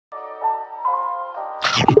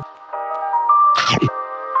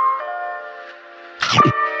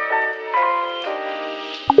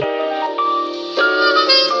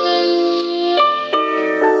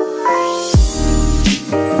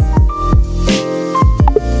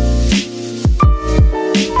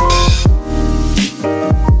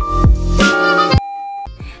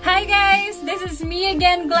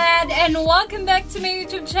And welcome back to my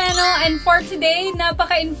YouTube channel. And for today,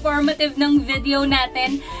 napaka-informative ng video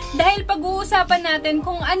natin dahil pag-uusapan natin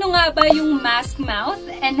kung ano nga ba yung mask mouth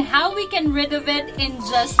and how we can rid of it in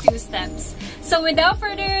just 2 steps. So without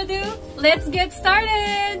further ado, let's get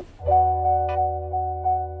started!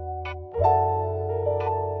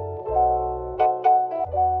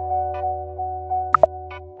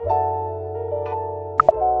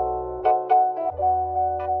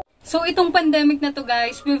 So, itong pandemic na to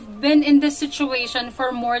guys, we've been in this situation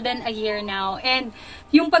for more than a year now. And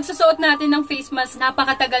yung pagsusuot natin ng face mask,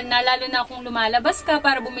 napakatagal na, lalo na kung lumalabas ka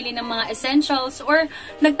para bumili ng mga essentials or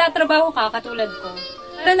nagtatrabaho ka katulad ko.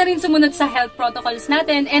 Para na rin sumunod sa health protocols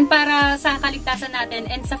natin and para sa kaligtasan natin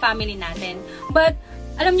and sa family natin. But,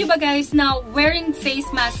 alam nyo ba guys na wearing face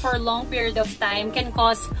mask for a long period of time can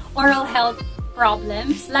cause oral health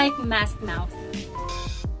problems like mask mouth.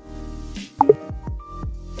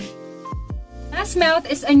 Mask mouth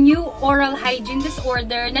is a new oral hygiene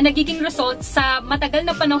disorder na nagiging result sa matagal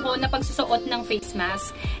na panahon na pagsusuot ng face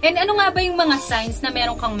mask. And ano nga ba yung mga signs na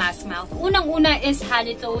meron kang mask mouth? Unang-una is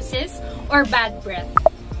halitosis or bad breath.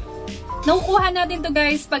 Nakukuha natin to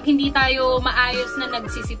guys pag hindi tayo maayos na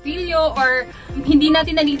nagsisipilyo or hindi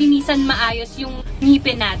natin nalilinisan maayos yung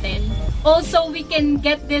ngipin natin. Also, we can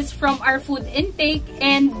get this from our food intake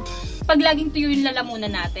and pag laging tuyo yung lalamunan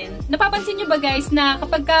natin. Napapansin nyo ba guys na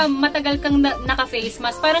kapag ka matagal kang naka-face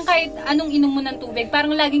mask, parang kahit anong inom mo ng tubig,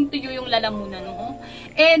 parang laging tuyo yung lalamunan mo.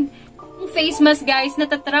 And yung face mask guys,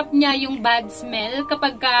 natatrap niya yung bad smell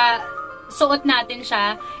kapag ka suot natin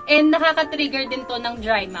siya and nakaka-trigger din to ng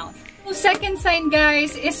dry mouth. So, second sign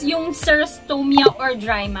guys is yung xerostomia or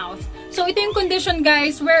dry mouth. So, ito yung condition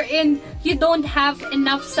guys wherein you don't have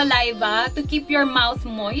enough saliva to keep your mouth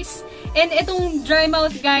moist. And itong dry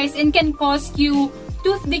mouth guys, it can cause you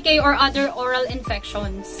tooth decay or other oral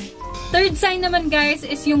infections. Third sign naman guys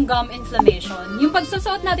is yung gum inflammation. Yung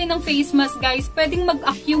pagsusuot natin ng face mask guys, pwedeng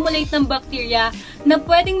mag-accumulate ng bacteria na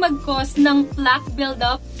pwedeng mag-cause ng plaque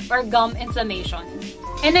buildup or gum inflammation.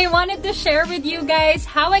 And I wanted to share with you guys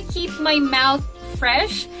how I keep my mouth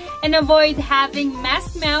fresh and avoid having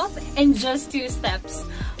mask mouth in just 2 steps.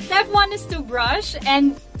 Step 1 is to brush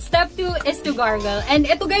and step 2 is to gargle. And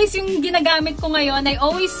ito guys yung ginagamit ko ngayon. I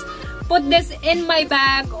always put this in my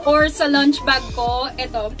bag or sa lunch bag ko.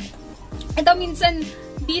 Ito minsan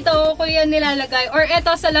dito ko yan nilalagay or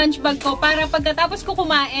ito sa lunch bag ko para pagkatapos ko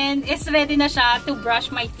kumain is ready na siya to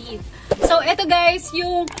brush my teeth. So ito guys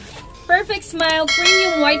yung Perfect Smile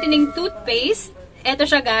Premium Whitening Toothpaste. Ito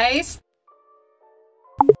siya guys.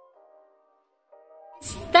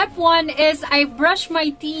 Step 1 is I brush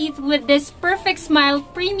my teeth with this Perfect Smile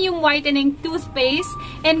Premium Whitening Toothpaste.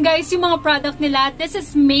 And guys, yung mga product nila, this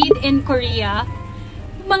is made in Korea.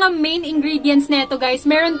 Yung mga main ingredients nito guys,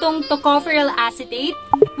 meron tong tocopherol acetate,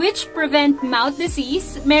 which prevent mouth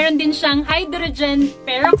disease. Meron din siyang hydrogen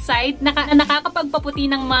peroxide na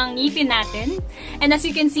nakakapagpaputi ng mga ngipin natin. And as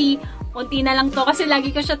you can see, unti na lang to kasi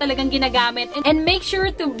lagi ko siya talagang ginagamit. And make sure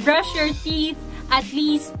to brush your teeth at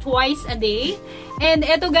least twice a day. And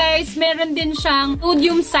eto guys, meron din siyang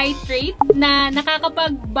sodium citrate na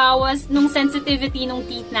nakakapagbawas ng sensitivity ng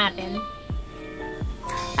teeth natin.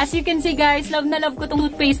 As you can see guys, love na love ko tong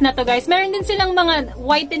toothpaste na to guys. Meron din silang mga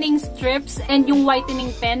whitening strips and yung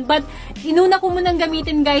whitening pen. But inuna ko munang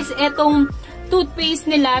gamitin guys etong toothpaste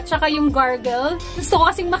nila tsaka yung gargle. Gusto ko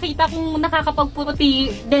kasing makita kung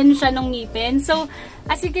nakakapagputi din siya ng ngipin. So,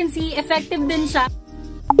 as you can see, effective din siya.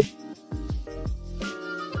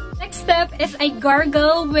 Next step is I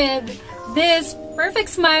gargle with this Perfect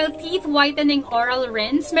Smile Teeth Whitening Oral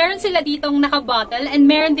Rinse. Meron sila ditong naka-bottle and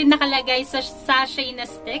meron din nakalagay sa sachet na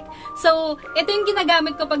stick. So, ito yung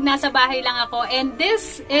ginagamit ko pag nasa bahay lang ako. And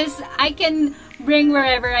this is, I can bring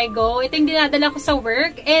wherever I go. Ito yung dinadala ko sa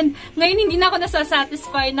work. And ngayon hindi na ako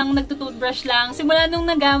nasasatisfy ng nagtutoothbrush lang. Simula nung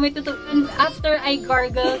nagamit ito, and after I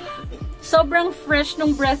gargle, sobrang fresh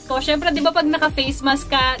nung breath ko. Syempre, di ba pag naka-face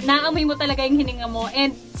mask ka, naamoy mo talaga yung hininga mo.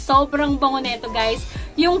 And sobrang bango neto guys.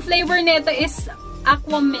 Yung flavor neto is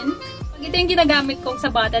aqua mint. Ito yung ginagamit ko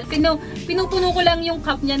sa bottle. Pinupuno ko lang yung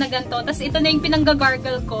cup niya na ganito. Tapos ito na yung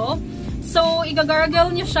pinanggagargle ko. So,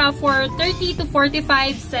 igagargle nyo siya for 30 to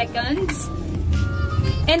 45 seconds.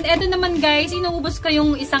 And ito naman guys, inuubos ko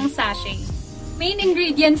yung isang sachet. main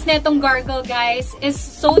ingredients netong gargle, guys, is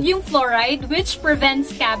sodium fluoride, which prevents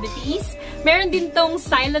cavities. Meron din tong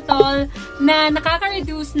xylitol na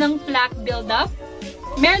nakaka-reduce ng plaque buildup.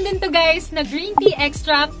 Meron din to, guys, na green tea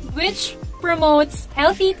extract, which promotes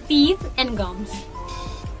healthy teeth and gums.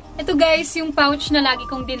 Ito, guys, yung pouch na lagi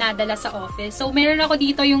kong dinadala sa office. So, meron ako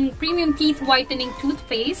dito yung premium teeth whitening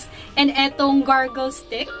toothpaste and etong gargle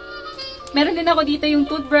stick. Meron din ako dito yung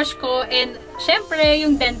toothbrush ko and, syempre,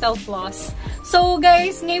 yung dental floss. So,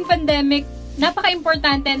 guys, ngayong pandemic,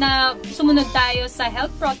 napaka-importante na sumunod tayo sa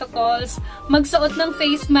health protocols, magsuot ng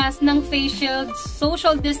face mask, ng face shield,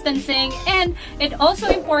 social distancing, and it also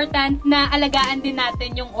important na alagaan din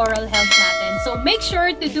natin yung oral health natin. So, make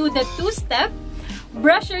sure to do the 2-step,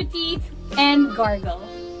 brush your teeth, and gargle.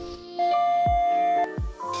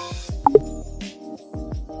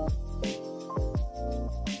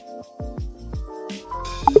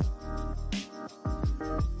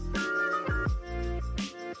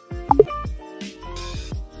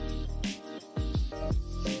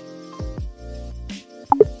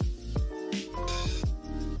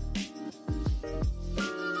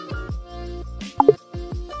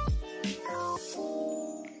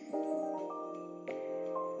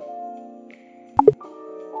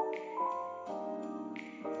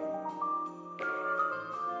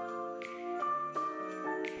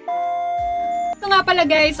 Ito nga pala,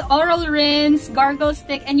 guys, oral rinse, gargle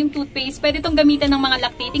stick, and yung toothpaste. Pwede itong gamitin ng mga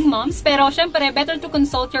lactating moms. Pero, syempre, better to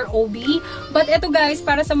consult your OB. But ito, guys,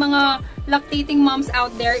 para sa mga lactating moms out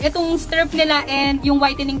there, itong strip nila and yung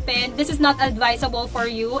whitening pen, this is not advisable for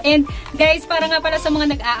you. And, guys, para nga pala sa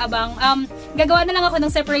mga nag-aabang, gagawa na lang ako ng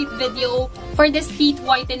separate video for this teeth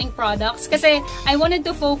whitening products. Kasi, I wanted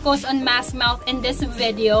to focus on mass mouth in this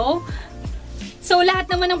video. So, lahat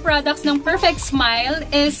naman ng products ng Perfect Smile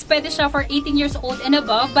is pwede siya for 18 years old and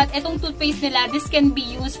above. But itong toothpaste nila, this can be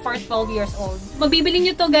used for 12 years old. Mabibili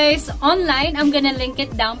nyo to, guys, online. I'm gonna link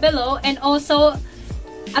it down below. And also,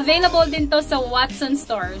 available din to sa Watson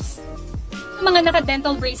stores. Mga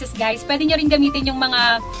naka-dental braces, guys, pwede nyo rin gamitin yung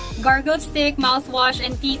mga gargle stick, mouthwash,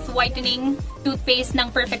 and teeth whitening toothpaste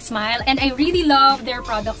ng Perfect Smile. And I really love their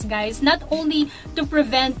products, guys. Not only to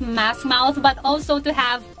prevent mass mouth, but also to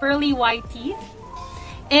have pearly white teeth.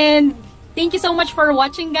 And thank you so much for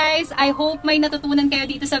watching, guys. I hope may natutunan kayo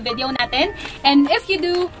dito sa video natin. And if you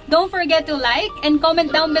do, don't forget to like and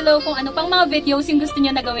comment down below kung ano pang mga videos yung gusto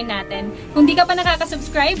nyo na gawin natin. Kung di ka pa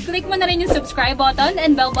nakaka-subscribe, click mo na rin yung subscribe button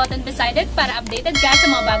and bell button beside it para updated ka sa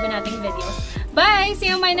mga bago nating videos. Bye! See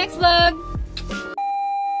you on my next vlog!